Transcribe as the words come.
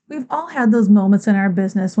We've all had those moments in our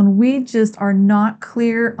business when we just are not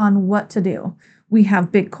clear on what to do. We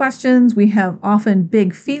have big questions, we have often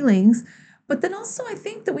big feelings, but then also I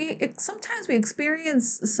think that sometimes we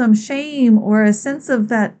experience some shame or a sense of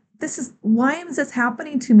that this is why is this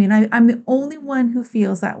happening to me? And I'm the only one who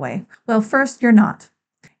feels that way. Well, first, you're not.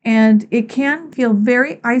 And it can feel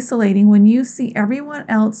very isolating when you see everyone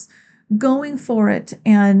else going for it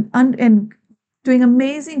and doing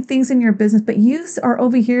amazing things in your business, but you are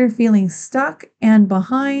over here feeling stuck and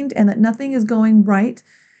behind and that nothing is going right.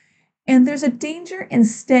 And there's a danger in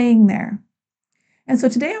staying there. And so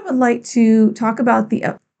today I would like to talk about the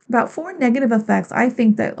about four negative effects I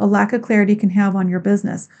think that a lack of clarity can have on your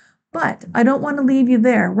business. But I don't want to leave you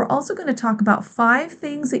there. We're also going to talk about five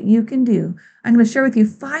things that you can do. I'm going to share with you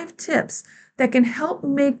five tips that can help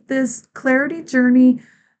make this clarity journey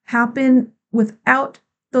happen without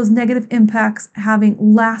those negative impacts having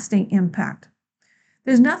lasting impact.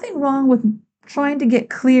 There's nothing wrong with trying to get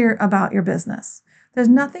clear about your business. There's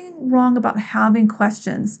nothing wrong about having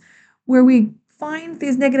questions. Where we find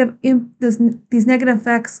these these negative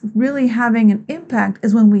effects really having an impact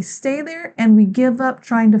is when we stay there and we give up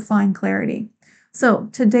trying to find clarity. So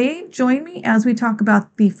today, join me as we talk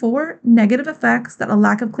about the four negative effects that a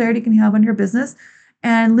lack of clarity can have on your business,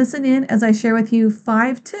 and listen in as I share with you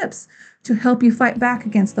five tips to help you fight back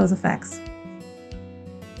against those effects.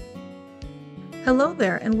 Hello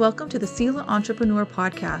there, and welcome to the Sela Entrepreneur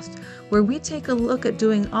Podcast, where we take a look at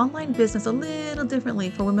doing online business a little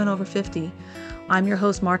differently for women over 50. I'm your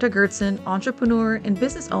host, Marta Gertson, entrepreneur and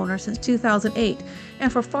business owner since 2008,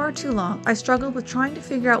 and for far too long, I struggled with trying to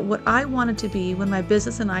figure out what I wanted to be when my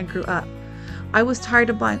business and I grew up. I was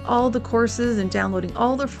tired of buying all the courses and downloading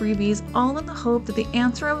all the freebies, all in the hope that the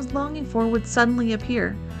answer I was longing for would suddenly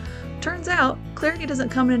appear. Turns out, clarity doesn't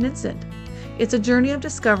come in an instant. It's a journey of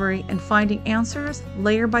discovery and finding answers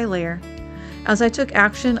layer by layer. As I took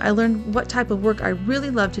action, I learned what type of work I really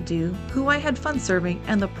loved to do, who I had fun serving,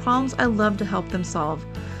 and the problems I loved to help them solve.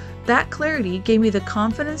 That clarity gave me the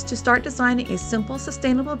confidence to start designing a simple,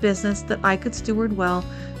 sustainable business that I could steward well,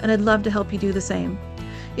 and I'd love to help you do the same.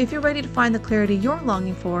 If you're ready to find the clarity you're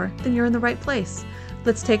longing for, then you're in the right place.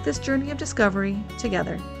 Let's take this journey of discovery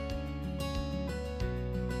together.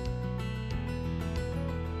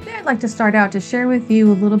 Today, I'd like to start out to share with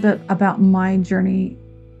you a little bit about my journey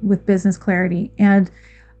with business clarity. And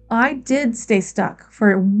I did stay stuck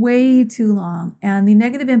for way too long. And the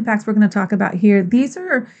negative impacts we're going to talk about here, these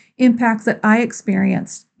are impacts that I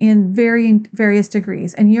experienced in various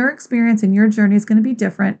degrees. And your experience and your journey is going to be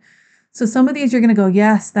different. So some of these you're going to go,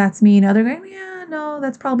 yes, that's me. And others going, yeah, no,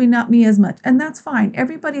 that's probably not me as much. And that's fine.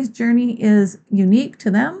 Everybody's journey is unique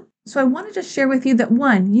to them. So I wanted to share with you that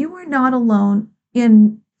one, you are not alone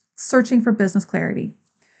in searching for business clarity.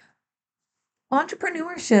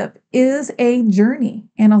 Entrepreneurship is a journey,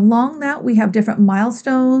 and along that, we have different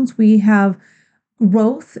milestones, we have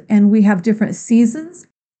growth, and we have different seasons.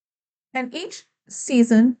 And each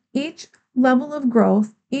season, each level of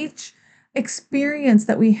growth, each experience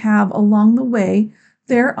that we have along the way,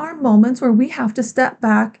 there are moments where we have to step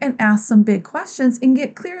back and ask some big questions and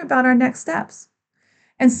get clear about our next steps.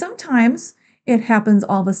 And sometimes it happens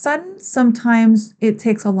all of a sudden, sometimes it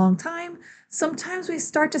takes a long time. Sometimes we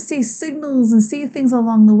start to see signals and see things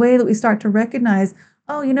along the way that we start to recognize,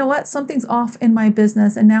 oh, you know what? Something's off in my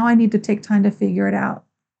business, and now I need to take time to figure it out.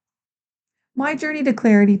 My journey to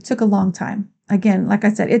clarity took a long time. Again, like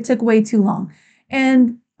I said, it took way too long.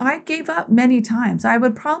 And I gave up many times. I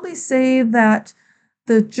would probably say that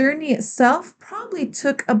the journey itself probably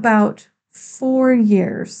took about 4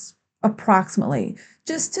 years, approximately,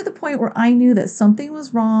 just to the point where I knew that something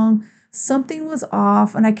was wrong. Something was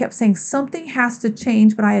off, and I kept saying something has to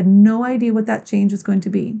change, but I had no idea what that change was going to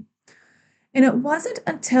be. And it wasn't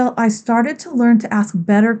until I started to learn to ask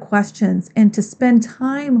better questions and to spend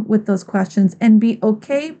time with those questions and be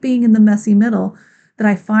okay being in the messy middle that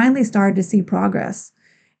I finally started to see progress.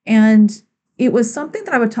 And it was something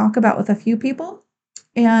that I would talk about with a few people,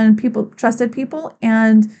 and trusted people,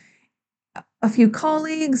 and a few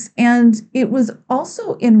colleagues. And it was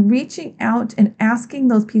also in reaching out and asking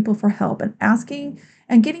those people for help and asking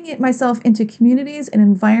and getting myself into communities and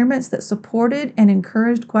environments that supported and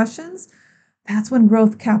encouraged questions. That's when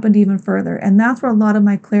growth happened even further. And that's where a lot of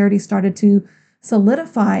my clarity started to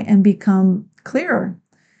solidify and become clearer,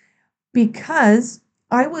 because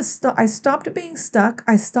I stopped being stuck.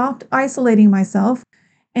 I stopped isolating myself.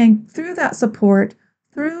 And through that support,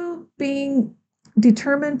 through being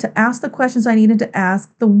determined to ask the questions I needed to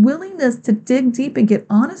ask, the willingness to dig deep and get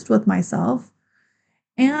honest with myself,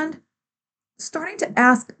 and starting to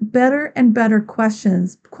ask better and better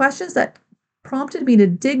questions that prompted me to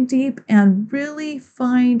dig deep and really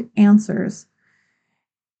find answers,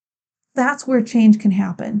 that's where change can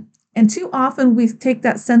happen. And too often we take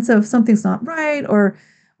that sense of something's not right, or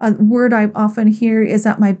a word I often hear is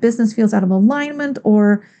that my business feels out of alignment,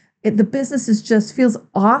 or the business is just feels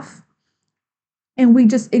off. And we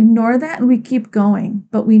just ignore that and we keep going,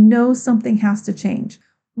 but we know something has to change.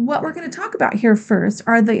 What we're going to talk about here first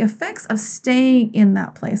are the effects of staying in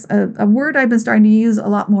that place. A word I've been starting to use a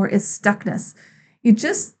lot more is stuckness.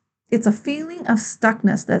 It's a feeling of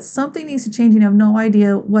stuckness that something needs to change and you have no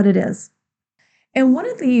idea what it is. And one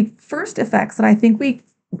of the first effects that I think we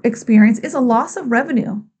experience is a loss of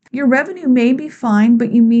revenue. Your revenue may be fine,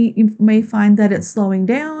 but you may find that it's slowing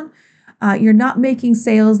down. You're not making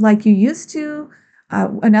sales like you used to.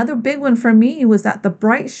 Another big one for me was that the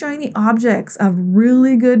bright, shiny objects of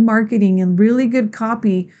really good marketing and really good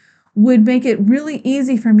copy would make it really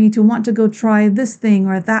easy for me to want to go try this thing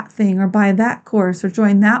or that thing or buy that course or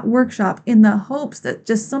join that workshop in the hopes that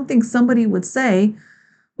just something somebody would say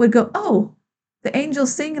would go, oh, the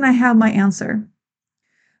angels sing and I have my answer.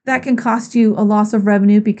 That can cost you a loss of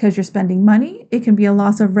revenue because you're spending money. It can be a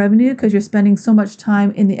loss of revenue because you're spending so much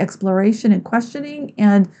time in the exploration and questioning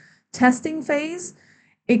and testing phase.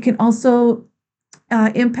 It can also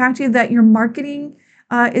impact you that your marketing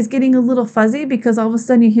is getting a little fuzzy because all of a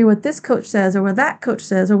sudden you hear what this coach says or what that coach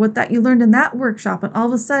says or what that you learned in that workshop. And all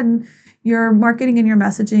of a sudden your marketing and your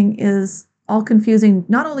messaging is all confusing,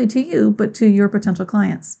 not only to you, but to your potential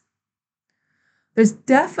clients. There's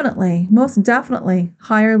most definitely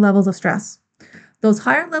higher levels of stress. Those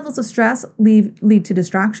higher levels of stress lead to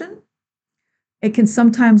distraction. It can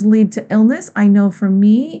sometimes lead to illness. I know for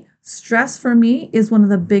me, stress for me is one of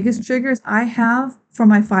the biggest triggers I have for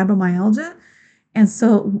my fibromyalgia. And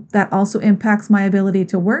so that also impacts my ability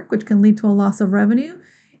to work, which can lead to a loss of revenue.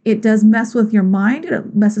 It does mess with your mind.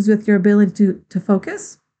 It messes with your ability to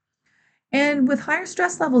focus. And with higher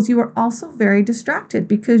stress levels, you are also very distracted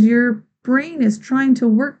because your brain is trying to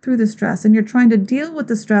work through the stress and you're trying to deal with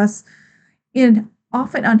the stress in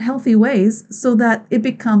often unhealthy ways so that it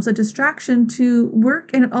becomes a distraction to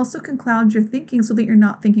work, and it also can cloud your thinking so that you're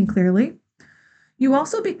not thinking clearly. You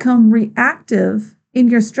also become reactive in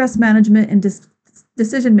your stress management and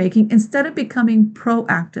decision making instead of becoming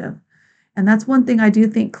proactive. And that's one thing I do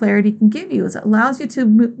think clarity can give you, is it allows you to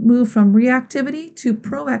move from reactivity to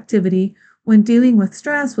proactivity when dealing with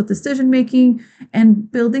stress, with decision making, and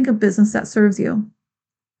building a business that serves you.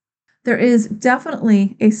 There is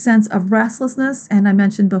definitely a sense of restlessness, and I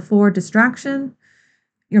mentioned before, distraction.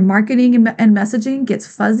 Your marketing and messaging gets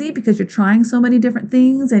fuzzy because you're trying so many different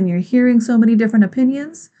things and you're hearing so many different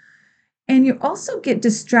opinions. And you also get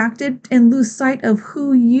distracted and lose sight of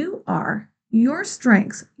who you are, your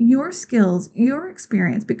strengths, your skills, your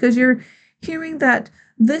experience, because you're hearing that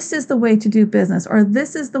this is the way to do business, or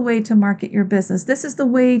this is the way to market your business. This is the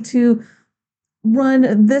way to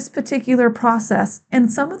run this particular process.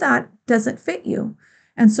 And some of that doesn't fit you.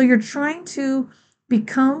 And so you're trying to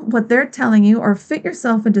become what they're telling you or fit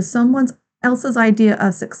yourself into someone else's idea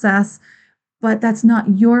of success, but that's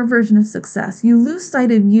not your version of success. You lose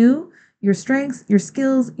sight of you, your strengths, your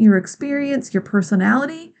skills, your experience, your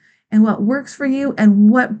personality, and what works for you and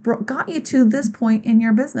what got you to this point in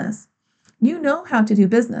your business. You know how to do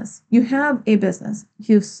business. You have a business.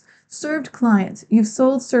 You've served clients. You've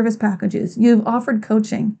sold service packages. You've offered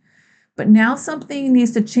coaching. But now something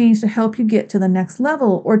needs to change to help you get to the next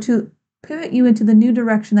level or to pivot you into the new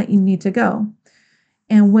direction that you need to go.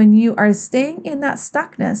 And when you are staying in that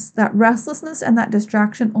stuckness, that restlessness and that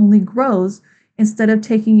distraction only grows instead of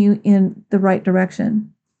taking you in the right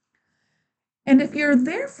direction. And if you're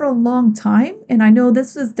there for a long time, and I know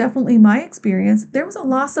this is definitely my experience, there was a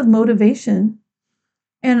loss of motivation.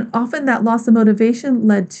 And often that loss of motivation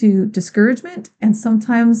led to discouragement and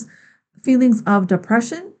sometimes feelings of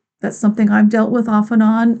depression. That's something I've dealt with off and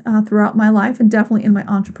on throughout my life and definitely in my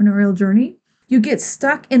entrepreneurial journey. You get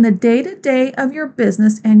stuck in the day-to-day of your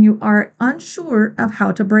business and you are unsure of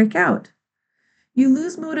how to break out. You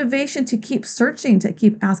lose motivation to keep searching, to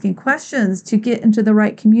keep asking questions, to get into the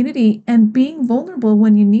right community and being vulnerable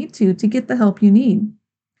when you need to get the help you need.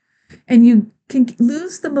 And you can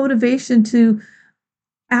lose the motivation to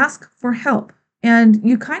ask for help. And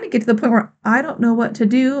you kind of get to the point where I don't know what to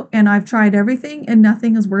do and I've tried everything and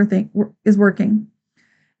nothing is working.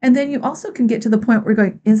 And then you also can get to the point where you're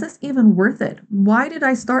going, is this even worth it? Why did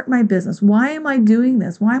I start my business? Why am I doing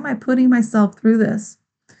this? Why am I putting myself through this?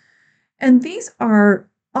 And these are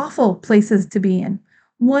awful places to be in.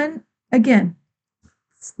 One, again,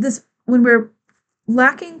 when we're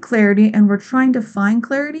lacking clarity and we're trying to find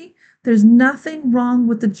clarity, There's nothing wrong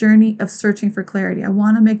with the journey of searching for clarity. I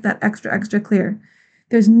want to make that extra clear.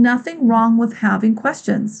 There's nothing wrong with having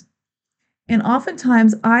questions. And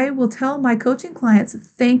oftentimes I will tell my coaching clients,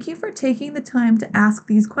 thank you for taking the time to ask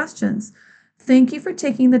these questions. Thank you for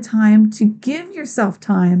taking the time to give yourself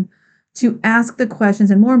time to ask the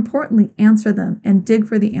questions and, more importantly, answer them and dig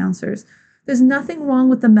for the answers. There's nothing wrong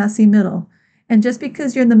with the messy middle. And just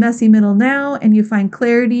because you're in the messy middle now and you find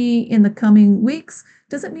clarity in the coming weeks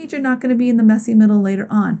doesn't mean you're not going to be in the messy middle later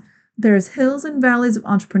on. There's hills and valleys of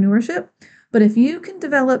entrepreneurship, but if you can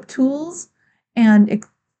develop tools and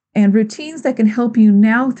routines that can help you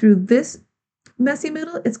now through this messy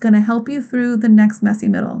middle, it's going to help you through the next messy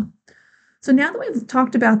middle. So now that we've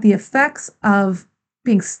talked about the effects of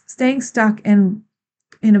staying stuck in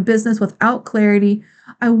a business without clarity,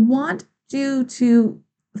 I want you to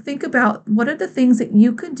think about what are the things that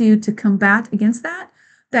you could do to combat against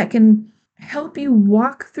that can help you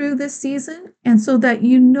walk through this season, and so that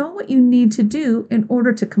you know what you need to do in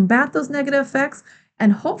order to combat those negative effects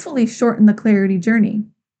and hopefully shorten the clarity journey.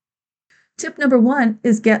 Tip number 1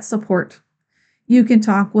 is get support. You can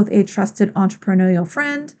talk with a trusted entrepreneurial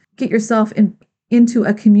friend, get yourself into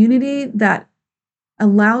a community that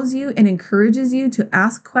allows you and encourages you to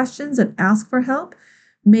ask questions and ask for help.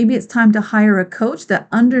 Maybe it's time to hire a coach that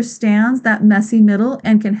understands that messy middle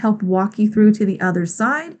and can help walk you through to the other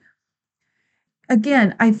side.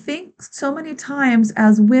 Again, I think so many times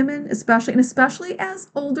as women, especially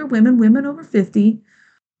as older women over 50,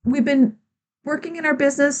 we've been working in our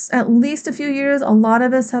business at least a few years. A lot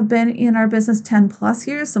of us have been in our business 10 plus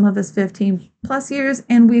years, some of us 15 plus years,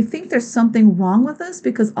 and we think there's something wrong with us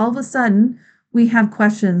because all of a sudden we have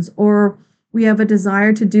questions, or we have a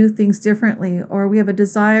desire to do things differently, or we have a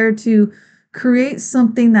desire to create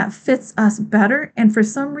something that fits us better. And for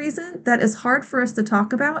some reason, that is hard for us to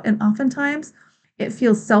talk about. And oftentimes it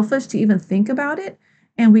feels selfish to even think about it.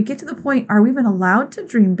 And we get to the point, are we even allowed to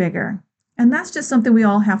dream bigger? And that's just something we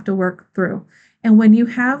all have to work through. And when you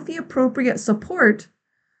have the appropriate support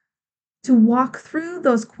to walk through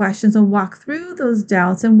those questions and walk through those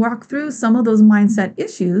doubts and walk through some of those mindset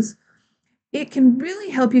issues, it can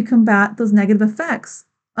really help you combat those negative effects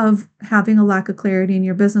of having a lack of clarity in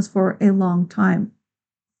your business for a long time.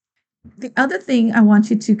 The other thing I want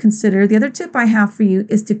you to consider, the other tip I have for you,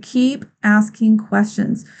 is to keep asking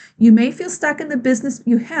questions. You may feel stuck in the business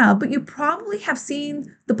you have, but you probably have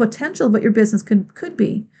seen the potential of what your business could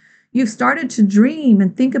be. You've started to dream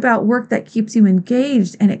and think about work that keeps you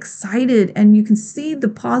engaged and excited, and you can see the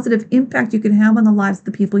positive impact you can have on the lives of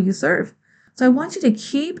the people you serve. So I want you to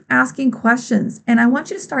keep asking questions, and I want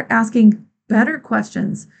you to start asking better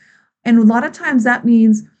questions. And a lot of times that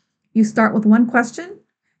means you start with one question,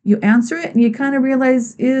 you answer it, and you kind of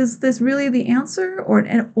realize, is this really the answer?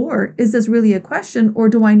 Or is this really a question? Or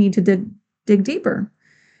do I need to dig deeper?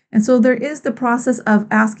 And so there is the process of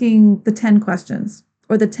asking the 10 questions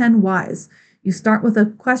or the 10 whys. You start with a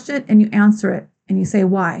question and you answer it and you say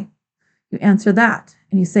why. You answer that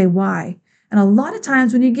and you say why. And a lot of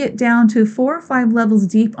times when you get down to 4 or 5 levels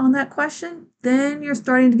deep on that question, then you're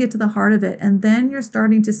starting to get to the heart of it. And then you're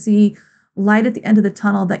starting to see light at the end of the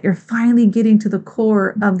tunnel, that you're finally getting to the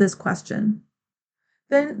core of this question.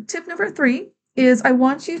 Then tip number 3 is I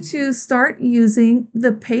want you to start using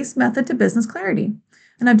the PACE method to business clarity.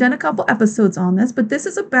 And I've done a couple episodes on this, but this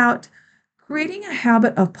is about creating a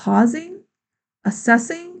habit of pausing,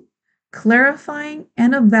 assessing, clarifying,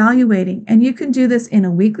 and evaluating. And you can do this in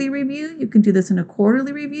a weekly review. You can do this in a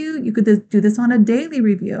quarterly review. You could do this on a daily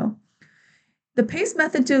review. The PACE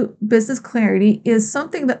method to business clarity is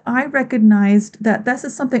something that I recognized that this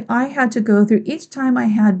is something I had to go through each time I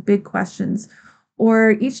had big questions,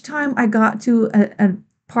 or each time I got to a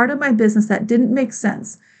part of my business that didn't make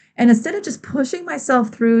sense. And instead of just pushing myself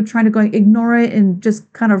through, trying to ignore it and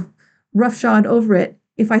just kind of roughshod over it,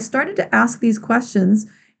 if I started to ask these questions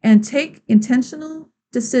and take intentional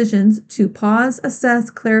decisions to pause, assess,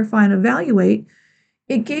 clarify, and evaluate,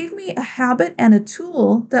 it gave me a habit and a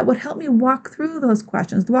tool that would help me walk through those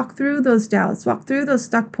questions, walk through those doubts, walk through those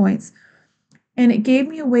stuck points. And it gave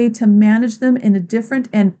me a way to manage them in a different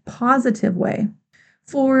and positive way.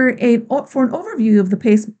 For an overview of the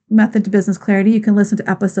PACE method to business clarity, you can listen to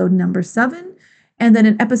episode number 7. And then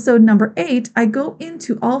in episode number 8, I go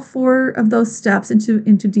into all 4 of those steps into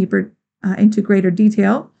greater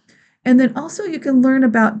detail. And then also you can learn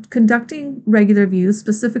about conducting regular reviews,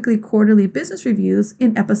 specifically quarterly business reviews,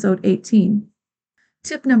 in episode 18.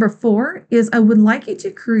 Tip number 4 is I would like you to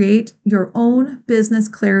create your own business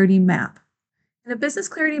clarity map. In a business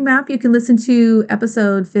clarity map, you can listen to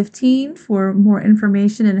episode 15 for more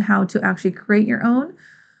information on how to actually create your own.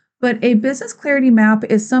 But a business clarity map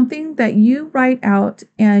is something that you write out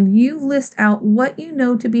and you list out what you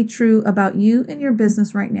know to be true about you and your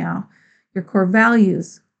business right now, your core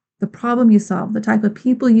values, the problem you solve, the type of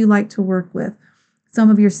people you like to work with,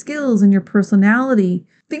 some of your skills and your personality,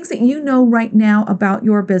 things that you know right now about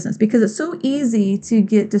your business, because it's so easy to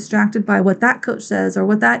get distracted by what that coach says or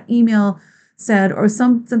what that email said or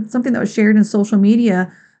something that was shared in social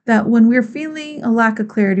media, that when we're feeling a lack of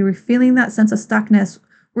clarity, we're feeling that sense of stuckness,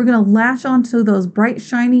 we're going to latch onto those bright,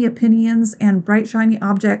 shiny opinions and bright, shiny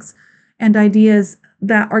objects and ideas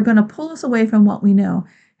that are going to pull us away from what we know.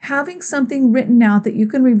 Having something written out that you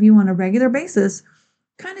can review on a regular basis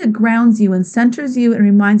kind of grounds you and centers you and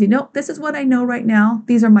reminds you, nope, this is what I know right now.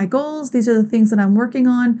 These are my goals. These are the things that I'm working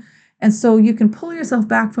on. And so you can pull yourself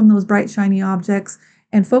back from those bright, shiny objects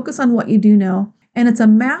and focus on what you do know. And it's a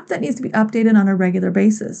map that needs to be updated on a regular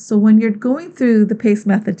basis. So when you're going through the PACE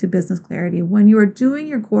method to business clarity, when you are doing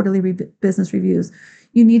your quarterly business reviews,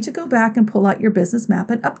 you need to go back and pull out your business map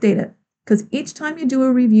and update it. Because each time you do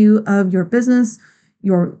a review of your business,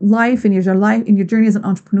 your life and your journey as an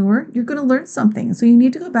entrepreneur, you're going to learn something. So you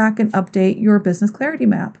need to go back and update your business clarity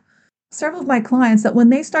map. Several of my clients, that when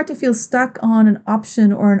they start to feel stuck on an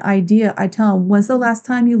option or an idea, I tell them, when's the last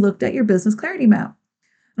time you looked at your business clarity map?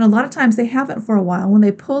 And a lot of times they haven't for a while. When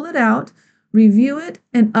they pull it out, review it,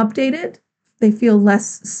 and update it, they feel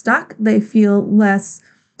less stuck, they feel less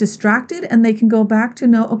distracted, and they can go back to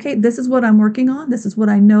know, okay, this is what I'm working on. This is what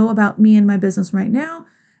I know about me and my business right now.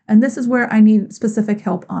 And this is where I need specific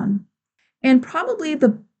help on. And probably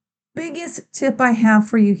the biggest tip I have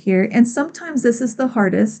for you here, and sometimes this is the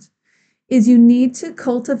hardest, is you need to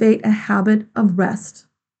cultivate a habit of rest.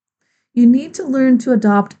 You need to learn to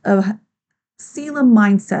adopt a Selah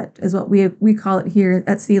mindset, is what we call it here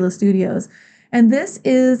at Selah Studios. And this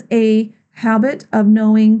is a habit of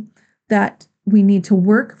knowing that we need to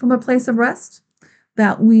work from a place of rest,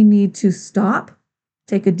 that we need to stop,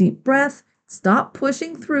 take a deep breath, stop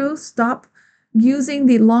pushing through, stop using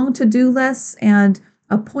the long to-do lists and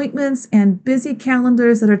appointments and busy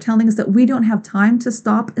calendars that are telling us that we don't have time to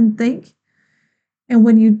stop and think. And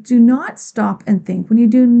when you do not stop and think, when you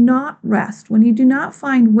do not rest, when you do not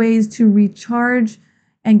find ways to recharge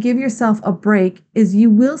and give yourself a break, is you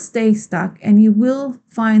will stay stuck and you will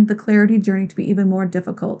find the clarity journey to be even more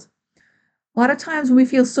difficult. A lot of times when we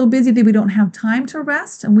feel so busy that we don't have time to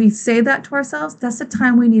rest, and we say that to ourselves, that's the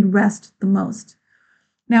time we need rest the most.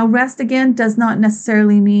 Now, rest, again, does not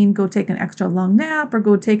necessarily mean go take an extra long nap or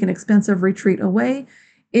go take an expensive retreat away.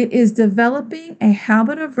 It is developing a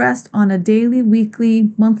habit of rest on a daily,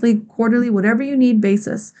 weekly, monthly, quarterly, whatever you need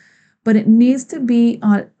basis. But it needs to be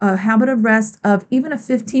on a habit of rest of even a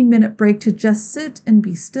 15-minute break to just sit and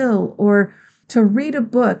be still, or to read a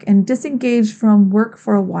book and disengage from work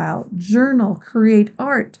for a while, journal, create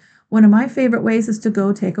art. One of my favorite ways is to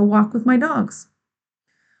go take a walk with my dogs.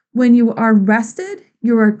 When you are rested,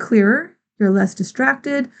 you are clearer, you're less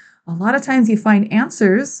distracted. A lot of times you find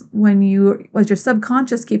answers as your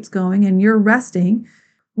subconscious keeps going and you're resting.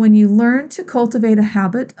 When you learn to cultivate a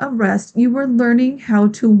habit of rest, you are learning how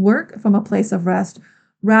to work from a place of rest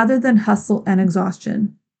rather than hustle and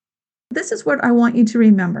exhaustion. This is what I want you to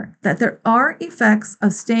remember, that there are effects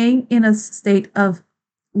of staying in a state of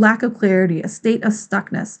lack of clarity, a state of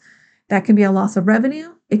stuckness. That can be a loss of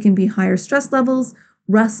revenue. It can be higher stress levels,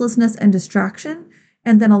 restlessness and distraction,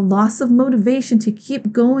 and then a loss of motivation to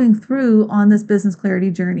keep going through on this business clarity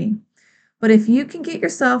journey. But if you can get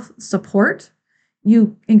yourself support,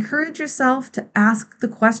 you encourage yourself to ask the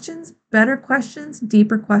questions, better questions,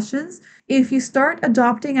 deeper questions. If you start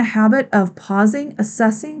adopting a habit of pausing,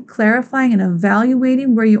 assessing, clarifying, and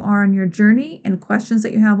evaluating where you are on your journey and questions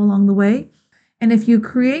that you have along the way, and if you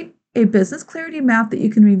create a business clarity map that you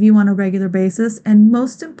can review on a regular basis, and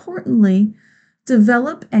most importantly,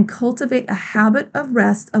 develop and cultivate a habit of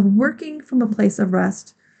rest, of working from a place of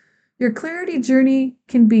rest, your clarity journey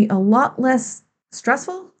can be a lot less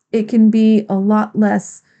stressful. It can be a lot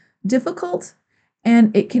less difficult,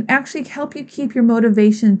 and it can actually help you keep your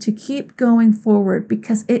motivation to keep going forward,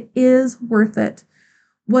 because it is worth it.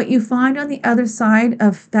 What you find on the other side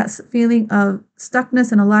of that feeling of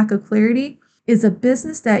stuckness and a lack of clarity is a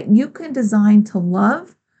business that you can design to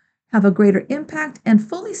love, have a greater impact, and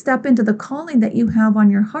fully step into the calling that you have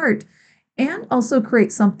on your heart, and also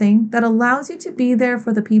create something that allows you to be there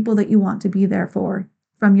for the people that you want to be there for,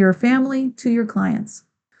 from your family to your clients.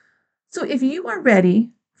 So if you are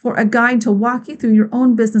ready for a guide to walk you through your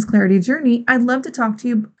own business clarity journey, I'd love to talk to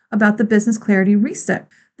you about the Business Clarity Reset.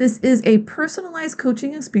 This is a personalized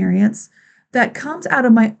coaching experience that comes out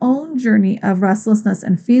of my own journey of restlessness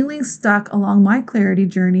and feeling stuck along my clarity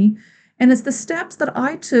journey. And it's the steps that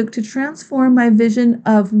I took to transform my vision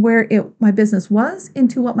of where my business was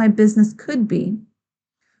into what my business could be.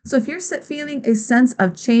 So if you're feeling a sense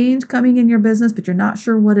of change coming in your business, but you're not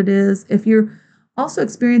sure what it is, if you're also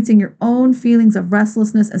experiencing your own feelings of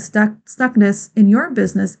restlessness and stuckness in your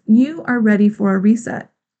business, you are ready for a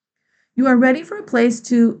reset. You are ready for a place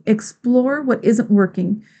to explore what isn't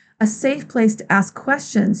working, a safe place to ask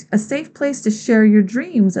questions, a safe place to share your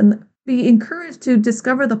dreams, and be encouraged to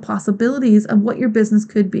discover the possibilities of what your business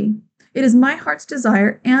could be. It is my heart's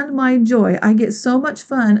desire and my joy. I get so much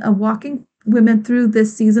fun of walking women through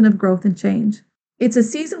this season of growth and change. It's a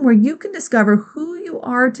season where you can discover who you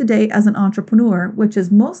are today as an entrepreneur, which is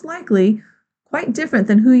most likely quite different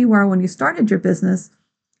than who you are when you started your business.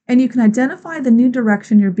 And you can identify the new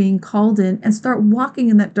direction you're being called in and start walking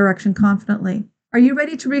in that direction confidently. Are you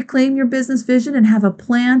ready to reclaim your business vision and have a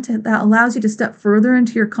plan that allows you to step further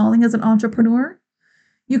into your calling as an entrepreneur?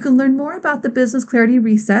 You can learn more about the Business Clarity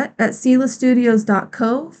Reset at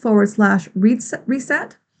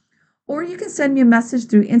selastudios.co/reset. Or you can send me a message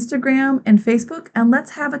through Instagram and Facebook, and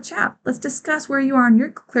let's have a chat. Let's discuss where you are on your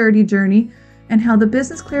clarity journey and how the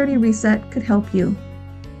Business Clarity Reset could help you.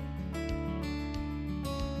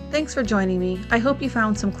 Thanks for joining me. I hope you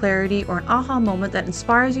found some clarity or an aha moment that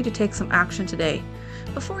inspires you to take some action today.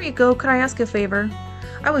 Before you go, could I ask a favor?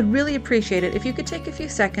 I would really appreciate it if you could take a few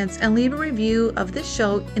seconds and leave a review of this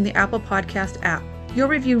show in the Apple Podcast app. Your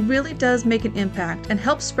review really does make an impact and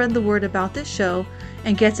helps spread the word about this show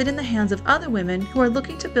and gets it in the hands of other women who are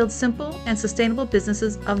looking to build simple and sustainable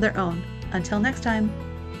businesses of their own. Until next time.